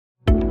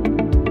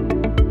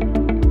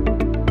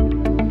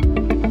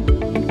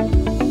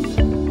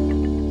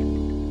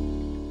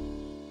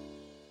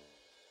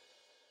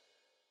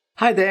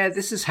Hi there,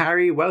 this is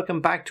Harry.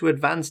 Welcome back to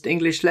Advanced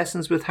English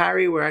Lessons with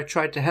Harry, where I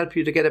try to help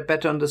you to get a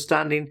better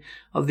understanding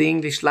of the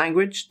English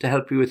language, to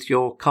help you with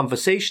your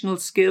conversational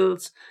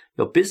skills,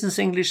 your business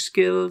English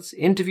skills,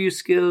 interview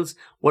skills,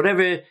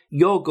 whatever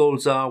your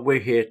goals are, we're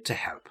here to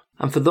help.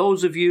 And for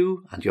those of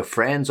you and your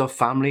friends or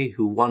family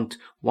who want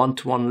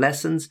one-to-one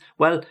lessons,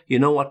 well, you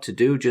know what to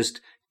do.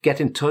 Just get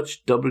in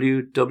touch,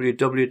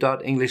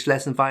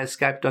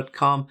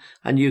 www.englishlessonviaskype.com,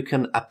 and you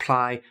can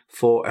apply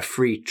for a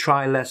free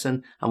trial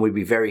lesson, and we'd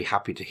be very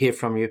happy to hear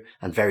from you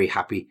and very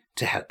happy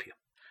to help you.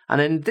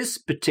 And in this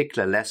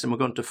particular lesson, we're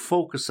going to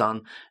focus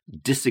on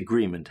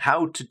disagreement,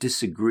 how to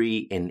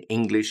disagree in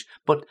English,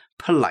 but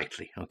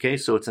politely, okay?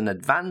 So it's an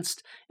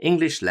advanced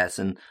English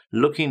lesson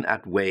looking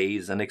at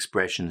ways and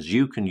expressions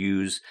you can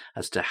use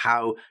as to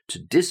how to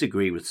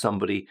disagree with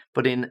somebody,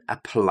 but in a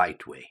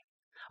polite way.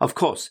 Of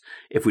course,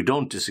 if we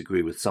don't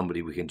disagree with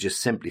somebody, we can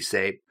just simply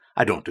say,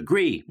 I don't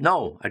agree.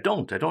 No, I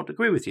don't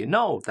agree with you.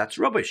 No, that's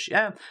rubbish.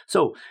 Yeah.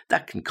 So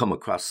that can come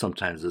across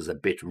sometimes as a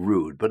bit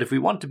rude. But if we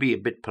want to be a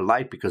bit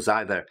polite because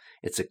either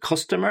it's a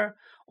customer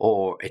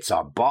or it's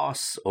our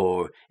boss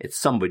or it's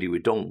somebody we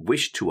don't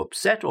wish to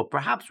upset, or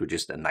perhaps we're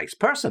just a nice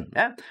person,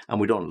 yeah, and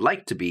we don't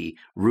like to be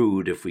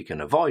rude if we can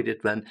avoid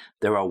it, then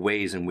there are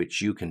ways in which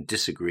you can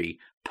disagree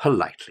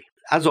politely.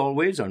 As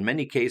always, or in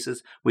many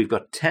cases, we've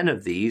got 10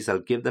 of these. I'll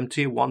give them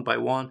to you one by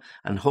one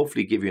and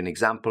hopefully give you an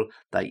example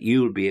that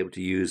you'll be able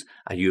to use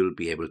and you'll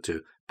be able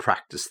to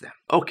practice them.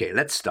 Okay,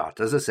 let's start.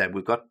 As I said,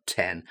 we've got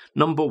 10.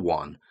 Number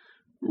 1,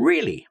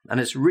 really.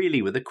 And it's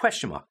really with a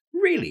question mark.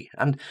 Really.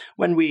 And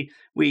when we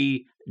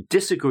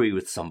disagree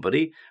with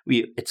somebody,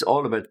 it's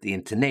all about the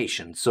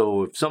intonation.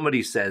 So if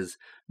somebody says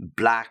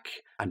black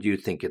and you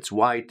think it's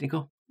white, you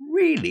go,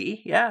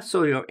 really? Yeah,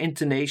 so your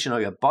intonation or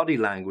your body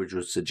language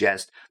would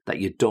suggest that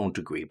you don't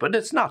agree. But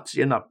it's not.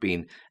 You're not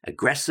being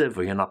aggressive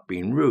or you're not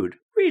being rude.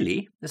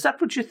 Really? Is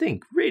that what you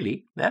think?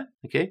 Really? Yeah,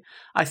 okay.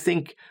 I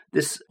think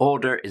this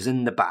order is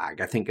in the bag.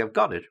 I think I've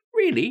got it.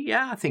 Really?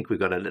 Yeah, I think we've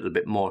got a little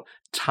bit more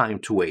time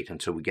to wait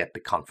until we get the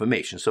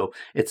confirmation. So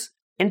it's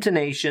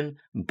intonation,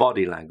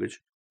 body language.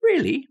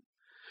 Really?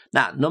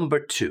 Now, number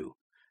 2.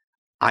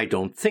 I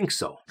don't think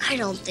so. I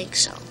don't think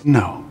so.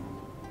 No,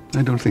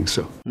 I don't think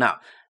so. Now,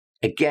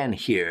 again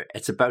here,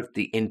 it's about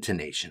the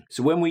intonation.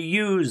 So when we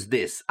use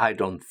this, I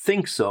don't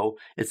think so,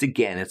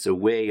 it's a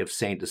way of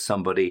saying to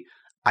somebody,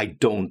 I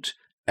don't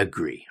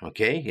agree,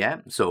 okay?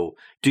 Yeah, so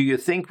do you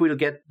think we'll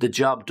get the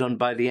job done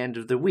by the end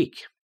of the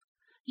week?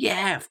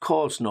 Yeah, of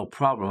course, no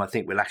problem. I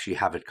think we'll actually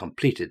have it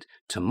completed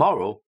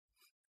tomorrow.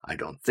 I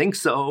don't think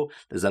so.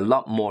 There's a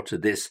lot more to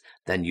this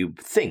than you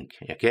think,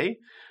 okay?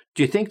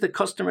 Do you think the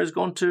customer is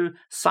going to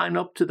sign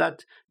up to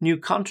that new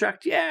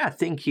contract? Yeah, I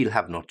think he'll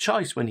have no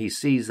choice when he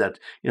sees that,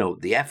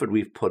 the effort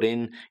we've put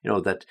in,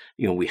 that,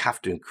 we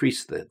have to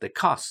increase the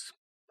costs.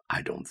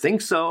 I don't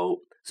think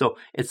so. So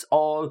it's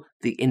all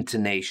the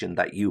intonation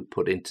that you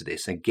put into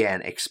this.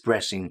 Again,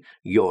 expressing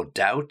your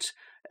doubt,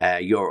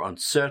 your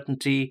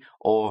uncertainty,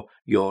 or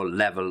your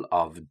level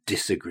of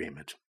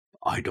disagreement.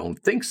 I don't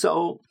think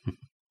so.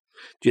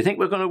 Do you think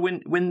we're going to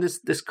win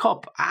this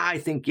cup? I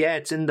think, yeah,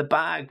 it's in the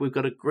bag. We've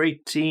got a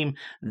great team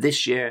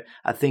this year.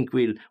 I think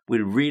we'll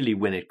really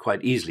win it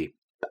quite easily.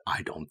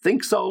 I don't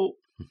think so.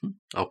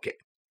 Okay.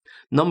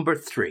 Number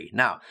 3.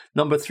 Now,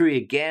 number 3,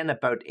 again,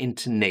 about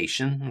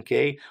intonation,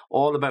 okay?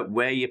 All about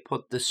where you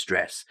put the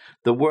stress.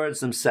 The words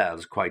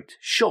themselves quite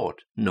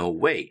short. No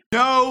way.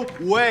 No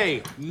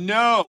way.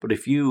 No. But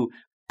if you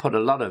put a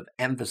lot of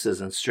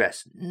emphasis and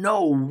stress,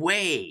 no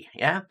way,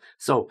 yeah?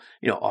 So,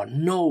 or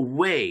no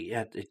way,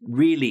 it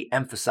really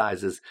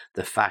emphasizes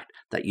the fact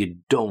that you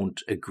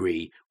don't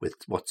agree with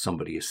what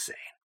somebody is saying,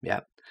 yeah?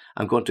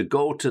 I'm going to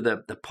go to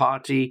the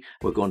party,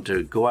 we're going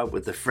to go out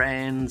with the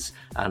friends,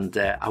 and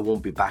I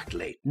won't be back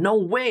late. No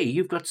way,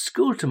 you've got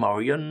school tomorrow,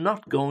 you're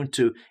not going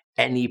to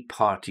any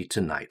party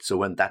tonight. So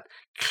when that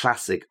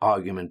classic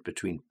argument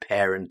between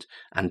parent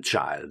and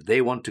child,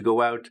 they want to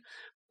go out,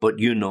 but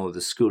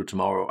the school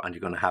tomorrow and you're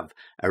going to have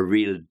a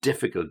real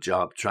difficult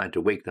job trying to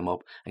wake them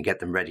up and get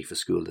them ready for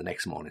school the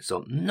next morning.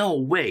 So no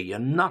way, you're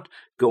not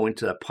going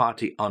to a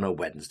party on a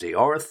Wednesday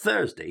or a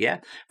Thursday, yeah?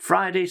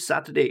 Friday,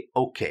 Saturday,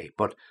 okay,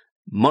 but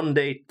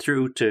Monday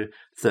through to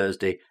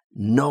Thursday,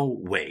 no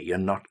way, you're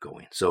not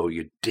going. So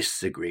you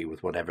disagree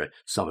with whatever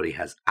somebody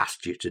has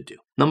asked you to do.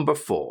 Number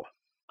 4,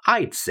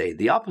 I'd say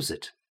the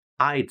opposite.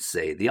 I'd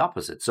say the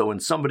opposite. So when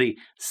somebody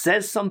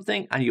says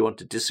something and you want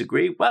to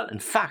disagree, well, in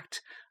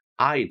fact,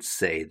 I'd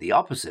say the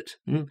opposite.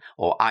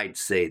 Or I'd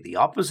say the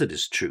opposite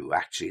is true,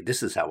 actually.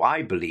 This is how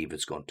I believe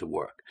it's going to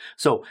work.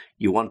 So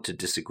you want to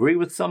disagree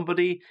with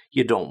somebody,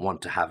 you don't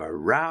want to have a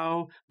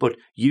row, but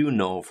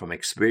from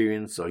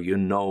experience, or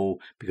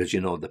because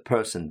you know the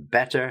person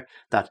better,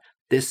 that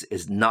this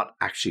is not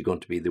actually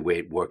going to be the way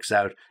it works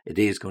out. It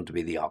is going to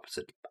be the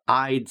opposite.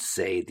 I'd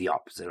say the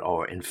opposite,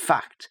 or in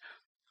fact,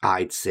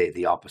 I'd say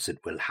the opposite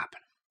will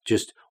happen.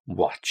 Just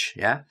watch.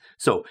 Yeah.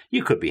 So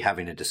you could be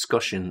having a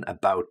discussion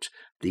about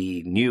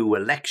the new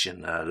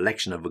election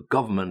of a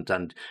government,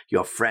 and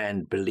your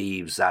friend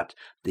believes that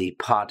the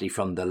party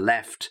from the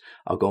left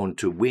are going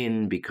to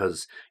win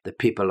because the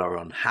people are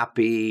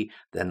unhappy.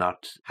 They're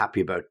not happy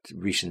about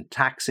recent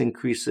tax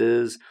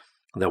increases.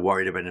 They're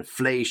worried about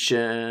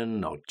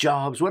inflation or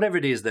jobs, whatever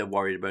it is they're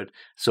worried about.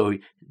 So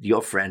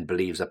your friend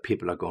believes that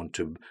people are going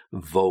to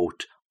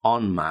vote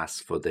en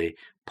masse for the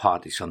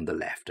parties from the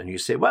left. And you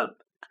say, well,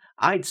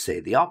 I'd say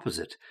the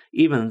opposite.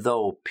 Even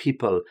though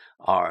people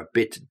are a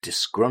bit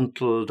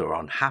disgruntled or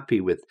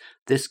unhappy with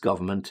this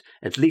government,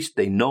 at least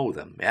they know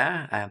them,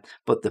 yeah?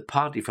 But the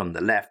party from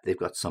the left, they've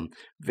got some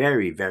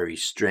very, very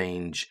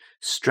strange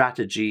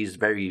strategies,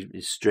 very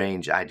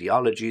strange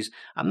ideologies.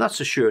 I'm not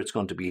so sure it's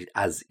going to be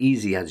as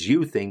easy as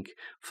you think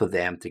for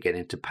them to get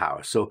into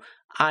power. So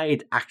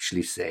I'd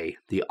actually say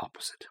the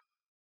opposite.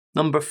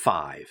 Number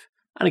 5,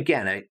 and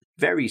again, a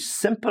very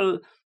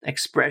simple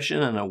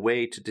expression and a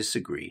way to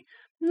disagree.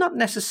 Not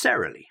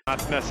necessarily.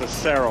 Not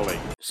necessarily.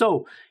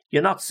 So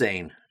you're not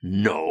saying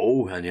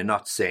no, and you're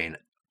not saying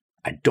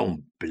I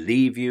don't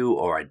believe you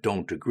or I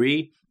don't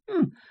agree.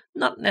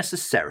 Not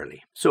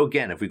necessarily. So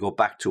again, if we go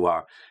back to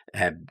our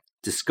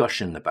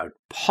discussion about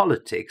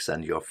politics,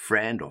 and your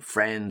friend or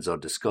friends are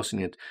discussing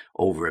it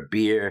over a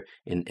beer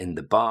in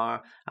the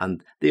bar,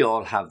 and they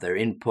all have their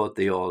input,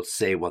 they all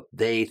say what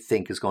they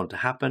think is going to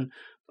happen,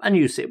 and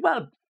you say,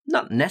 well,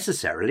 not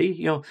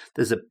necessarily.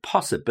 There's a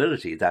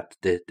possibility that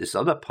this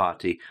other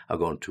party are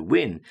going to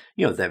win.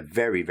 They're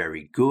very,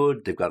 very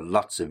good. They've got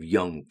lots of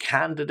young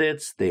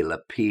candidates. They'll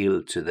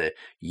appeal to the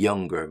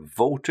younger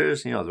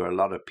voters. There are a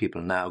lot of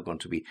people now going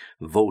to be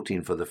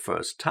voting for the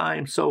first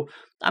time. So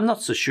I'm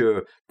not so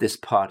sure this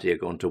party are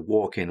going to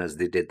walk in as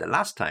they did the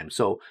last time.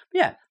 So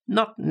yeah,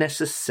 not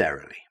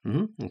necessarily.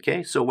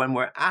 Okay, so when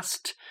we're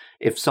asked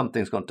if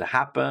something's going to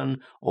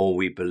happen or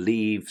we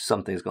believe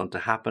something's going to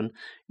happen,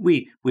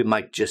 we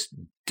might just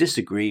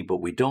disagree, but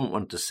we don't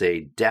want to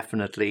say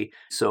definitely.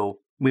 So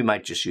we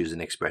might just use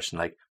an expression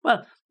like,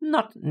 well,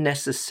 not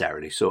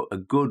necessarily. So a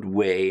good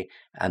way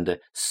and a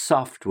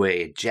soft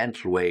way, a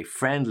gentle way,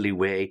 friendly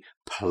way,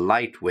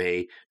 polite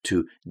way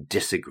to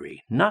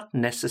disagree. Not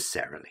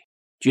necessarily.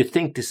 Do you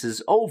think this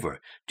is over?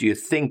 Do you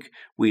think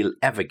we'll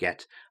ever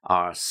get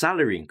our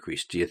salary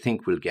increase? Do you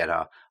think we'll get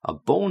our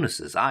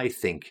bonuses? I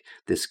think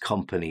this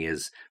company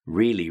is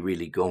really,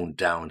 really going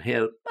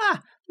downhill.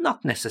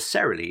 Not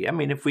necessarily. I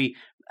mean, if we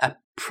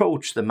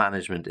approach the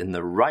management in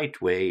the right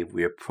way, if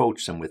we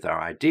approach them with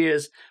our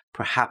ideas,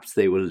 perhaps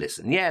they will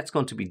listen. Yeah, it's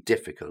going to be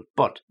difficult,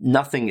 but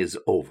nothing is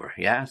over,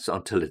 yeah? So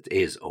until it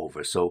is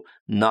over. So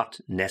not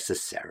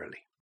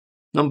necessarily.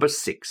 Number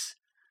 6,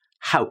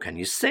 how can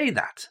you say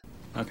that?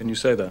 How can you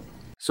say that?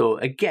 So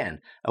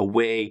again, a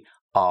way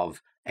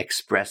of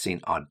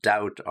expressing our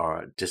doubt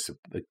or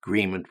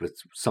disagreement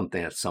with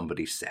something that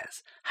somebody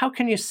says. How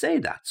can you say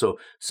that? So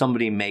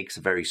somebody makes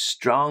a very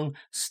strong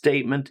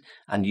statement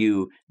and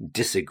you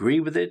disagree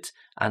with it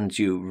and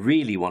you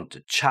really want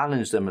to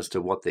challenge them as to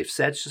what they've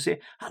said. So say,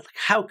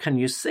 how can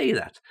you say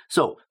that?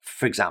 So,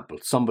 for example,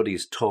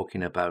 somebody's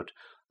talking about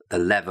the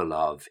level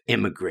of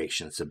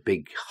immigration. It's a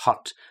big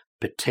hot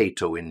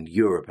potato in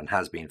Europe and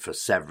has been for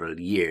several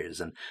years.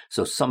 And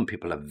so some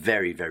people have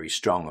very, very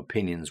strong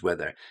opinions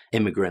whether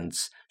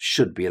immigrants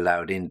should be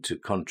allowed into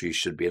countries,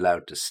 should be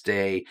allowed to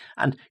stay.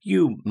 And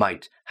you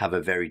might have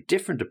a very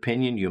different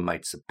opinion. You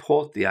might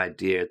support the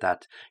idea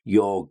that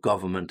your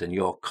government and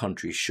your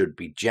country should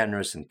be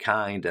generous and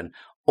kind and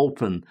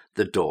open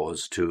the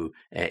doors to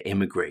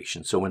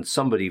immigration. So when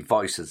somebody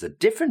voices a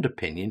different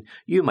opinion,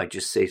 you might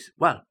just say,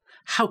 well,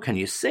 how can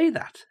you say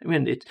that? I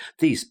mean,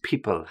 these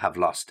people have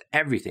lost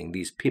everything.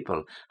 These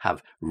people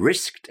have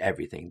risked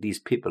everything. These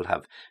people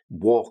have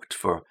walked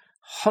for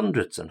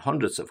hundreds and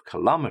hundreds of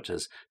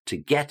kilometers to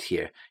get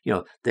here.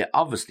 They're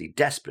obviously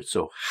desperate.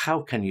 So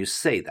how can you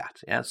say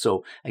that? Yeah.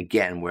 So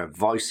again, we're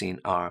voicing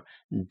our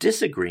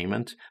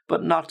disagreement,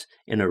 but not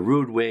in a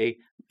rude way,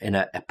 in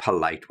a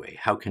polite way.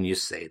 How can you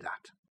say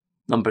that?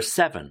 Number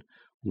 7,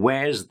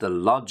 where's the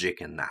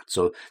logic in that?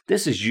 So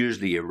this is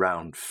usually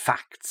around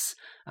facts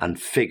and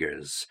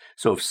figures.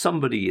 So if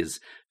somebody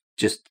is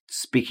just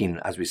speaking,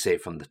 as we say,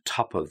 from the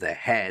top of their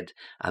head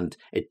and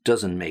it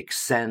doesn't make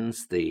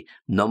sense, the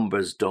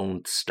numbers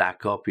don't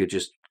stack up, you're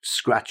just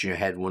scratching your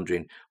head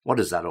wondering, what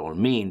does that all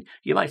mean?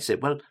 You might say,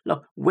 well,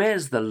 look,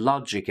 where's the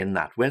logic in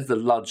that? Where's the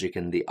logic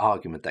in the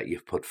argument that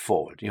you've put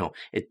forward?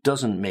 It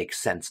doesn't make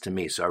sense to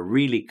me, so I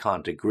really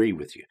can't agree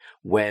with you.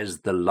 Where's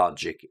the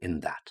logic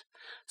in that?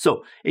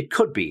 So it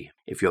could be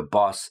if your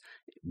boss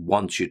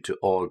wants you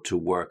to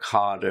work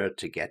harder,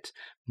 to get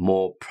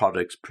more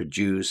products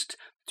produced,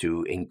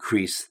 to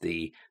increase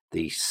the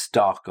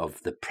stock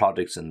of the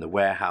products in the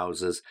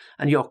warehouses,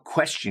 and you're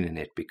questioning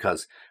it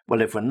because,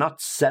 well, if we're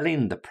not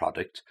selling the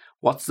product,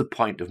 what's the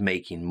point of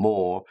making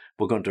more?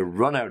 We're going to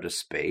run out of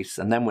space,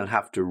 and then we'll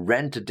have to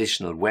rent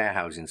additional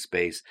warehousing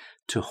space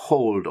to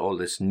hold all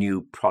this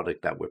new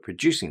product that we're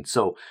producing.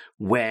 So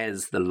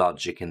where's the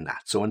logic in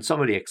that? So when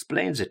somebody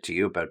explains it to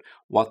you about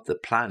what the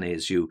plan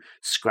is, you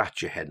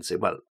scratch your head and say,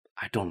 well,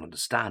 I don't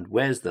understand.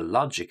 Where's the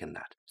logic in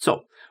that?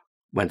 So,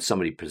 when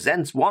somebody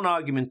presents one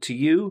argument to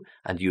you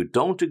and you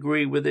don't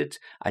agree with it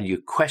and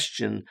you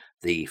question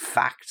the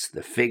facts,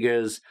 the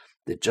figures,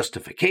 the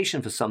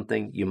justification for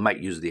something, you might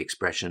use the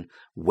expression,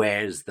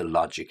 where's the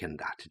logic in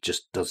that? It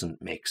just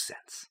doesn't make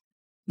sense.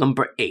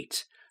 Number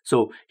 8.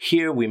 So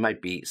here we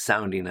might be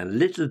sounding a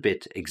little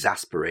bit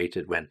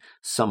exasperated when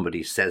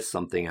somebody says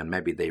something and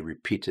maybe they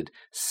repeat it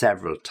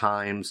several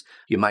times.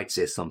 You might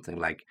say something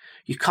like,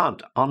 you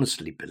can't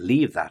honestly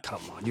believe that.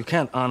 Come on, you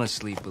can't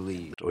honestly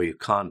believe. Or you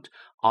can't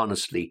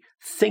honestly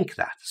think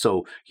that.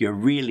 So you're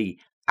really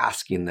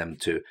asking them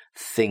to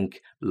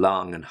think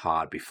long and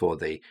hard before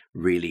they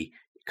really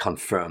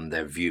confirm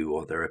their view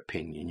or their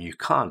opinion. You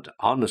can't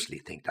honestly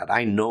think that.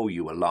 I know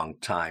you a long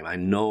time. I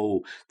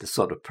know the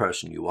sort of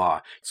person you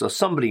are. So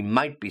somebody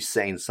might be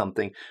saying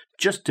something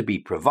just to be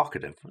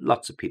provocative.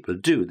 Lots of people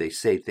do. They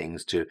say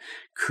things to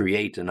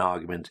create an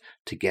argument,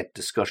 to get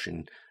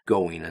discussion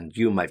going, and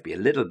you might be a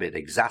little bit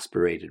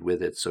exasperated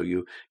with it. So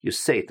you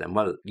say to them,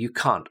 well, you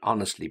can't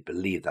honestly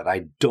believe that.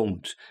 I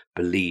don't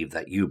believe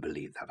that you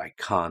believe that. I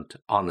can't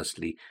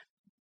honestly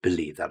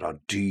believe that. Or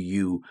do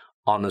you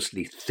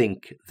honestly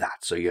think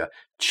that? So you're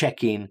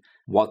checking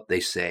what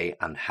they say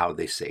and how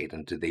they say it,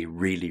 and do they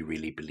really,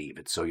 really believe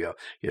it? So you're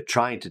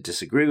trying to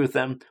disagree with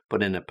them,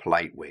 but in a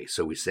polite way.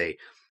 So we say,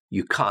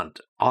 you can't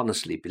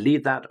honestly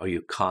believe that, or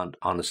you can't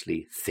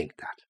honestly think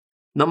that.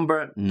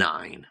 Number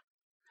 9.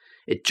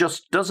 It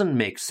just doesn't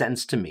make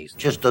sense to me.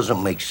 Just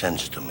doesn't make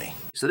sense to me.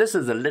 So this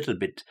is a little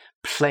bit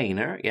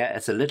plainer. Yeah,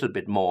 it's a little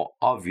bit more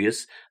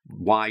obvious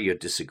why you're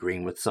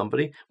disagreeing with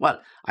somebody.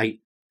 Well, I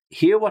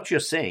hear what you're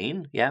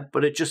saying, yeah,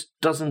 but it just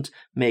doesn't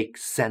make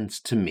sense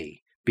to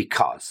me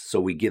because.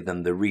 So we give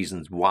them the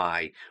reasons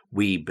why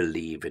we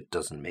believe it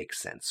doesn't make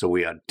sense. So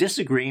we are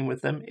disagreeing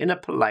with them in a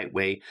polite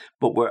way,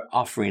 but we're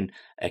offering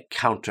a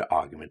counter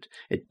argument.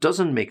 It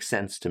doesn't make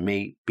sense to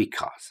me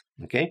because.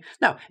 Okay.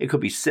 Now, it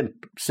could be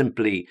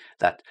simply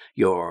that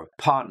your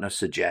partner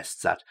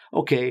suggests that,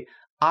 okay,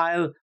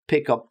 I'll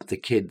pick up the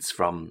kids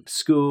from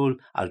school,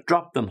 I'll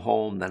drop them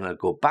home, then I'll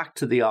go back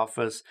to the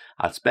office,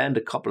 I'll spend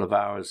a couple of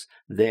hours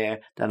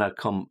there, then I'll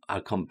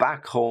come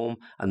back home,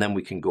 and then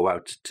we can go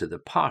out to the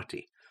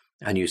party.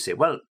 And you say,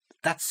 well,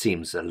 that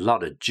seems a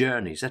lot of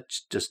journeys. That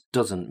just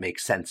doesn't make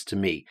sense to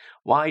me.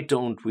 Why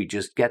don't we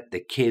just get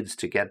the kids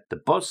to get the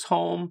bus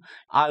home?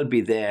 I'll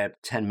be there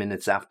 10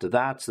 minutes after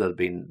that, so there'll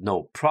be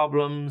no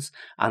problems.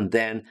 And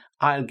then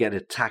I'll get a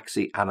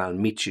taxi and I'll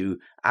meet you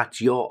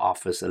at your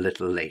office a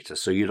little later,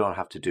 so you don't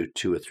have to do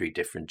 2 or 3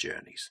 different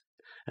journeys.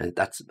 And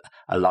that's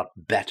a lot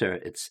better.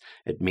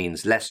 It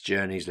means less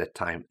journeys,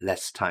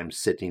 less time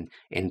sitting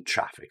in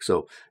traffic.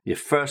 So your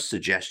first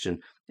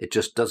suggestion, it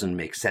just doesn't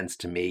make sense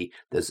to me.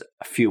 There's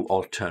a few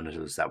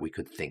alternatives that we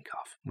could think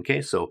of.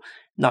 Okay, so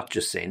not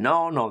just say,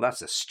 no,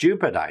 that's a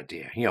stupid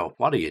idea.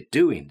 What are you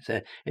doing?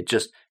 It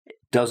just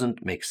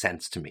doesn't make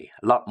sense to me.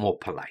 A lot more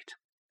polite.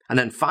 And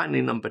then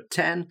finally, number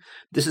 10,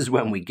 this is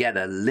when we get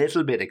a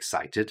little bit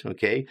excited,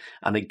 okay?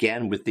 And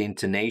again, with the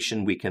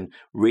intonation, we can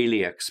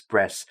really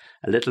express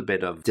a little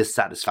bit of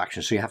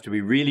dissatisfaction. So you have to be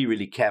really,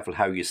 really careful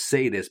how you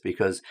say this,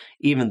 because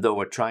even though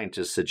we're trying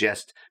to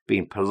suggest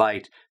being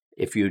polite,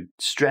 if you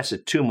stress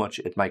it too much,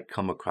 it might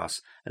come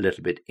across a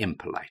little bit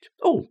impolite.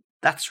 Oh,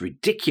 that's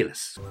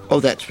ridiculous. Oh,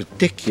 that's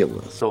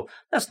ridiculous. So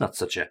that's not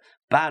such a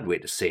bad way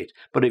to say it.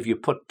 But if you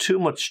put too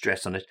much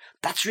stress on it,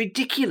 that's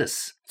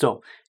ridiculous.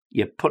 So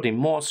you're putting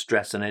more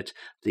stress on it.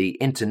 The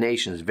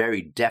intonation is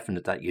very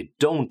definite that you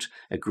don't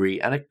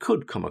agree, and it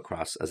could come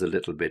across as a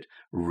little bit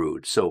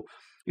rude. So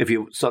if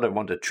you sort of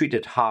want to treat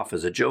it half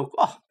as a joke,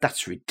 oh,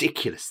 that's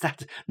ridiculous.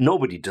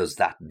 Nobody does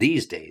that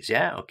these days,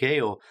 yeah? Okay,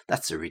 or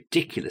that's a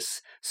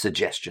ridiculous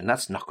suggestion.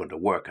 That's not going to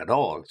work at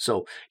all.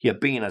 So you're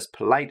being as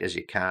polite as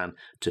you can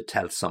to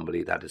tell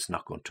somebody that it's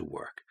not going to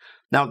work.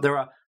 Now, there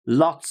are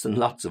lots and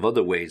lots of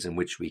other ways in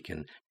which we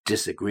can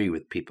disagree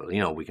with people.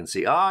 We can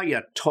say,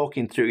 you're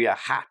talking through your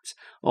hat,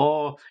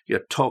 or you're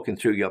talking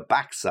through your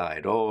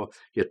backside, or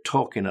you're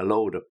talking a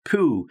load of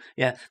poo.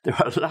 Yeah, there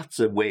are lots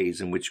of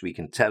ways in which we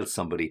can tell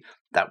somebody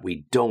that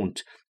we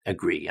don't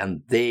agree,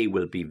 and they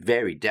will be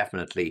very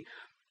definitely,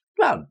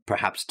 well,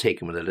 perhaps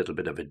taken with a little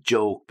bit of a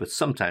joke, but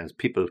sometimes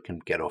people can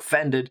get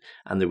offended,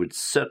 and they would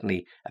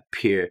certainly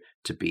appear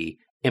to be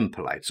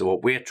impolite. So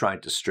what we're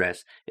trying to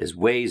stress is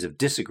ways of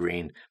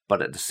disagreeing,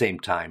 but at the same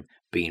time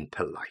being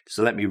polite.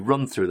 So let me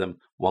run through them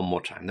one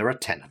more time. There are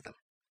 10 of them.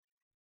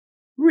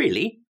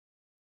 Really?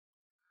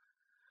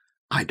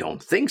 I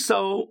don't think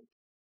so.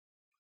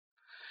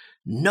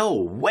 No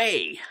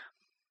way.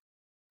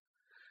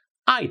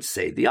 I'd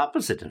say the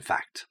opposite, in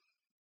fact.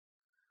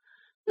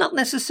 Not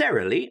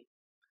necessarily.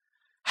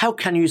 How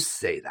can you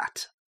say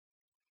that?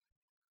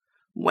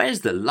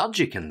 Where's the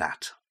logic in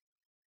that?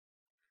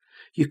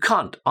 You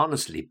can't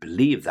honestly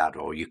believe that,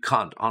 or you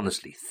can't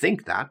honestly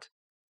think that.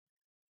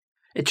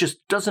 It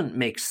just doesn't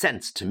make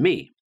sense to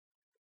me.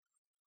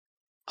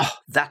 Oh,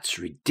 that's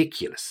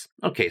ridiculous.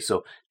 Okay,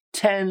 so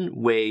 10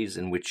 ways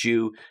in which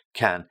you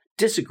can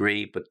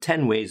disagree, but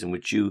 10 ways in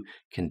which you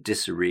can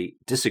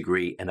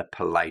disagree in a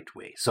polite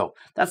way. So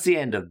that's the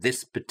end of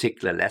this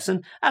particular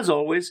lesson. As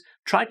always,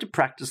 try to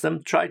practice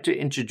them, try to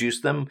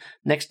introduce them.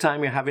 Next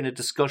time you're having a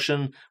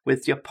discussion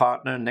with your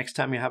partner, next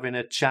time you're having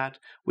a chat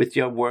with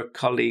your work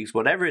colleagues,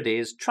 whatever it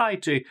is, try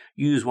to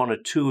use one or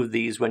two of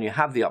these when you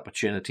have the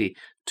opportunity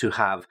to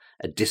have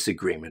a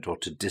disagreement or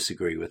to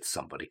disagree with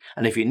somebody.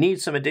 And if you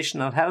need some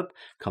additional help,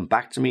 come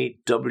back to me,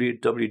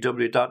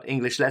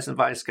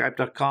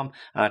 www.englishlessonviaskype.com,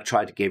 and I'll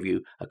try to give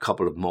you a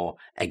couple of more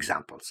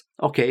examples.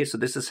 Okay, so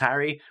this is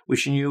Harry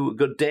wishing you a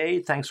good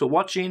day. Thanks for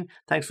watching.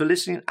 Thanks for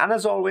listening. And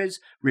as always,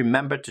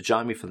 remember to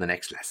join me for the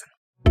next lesson.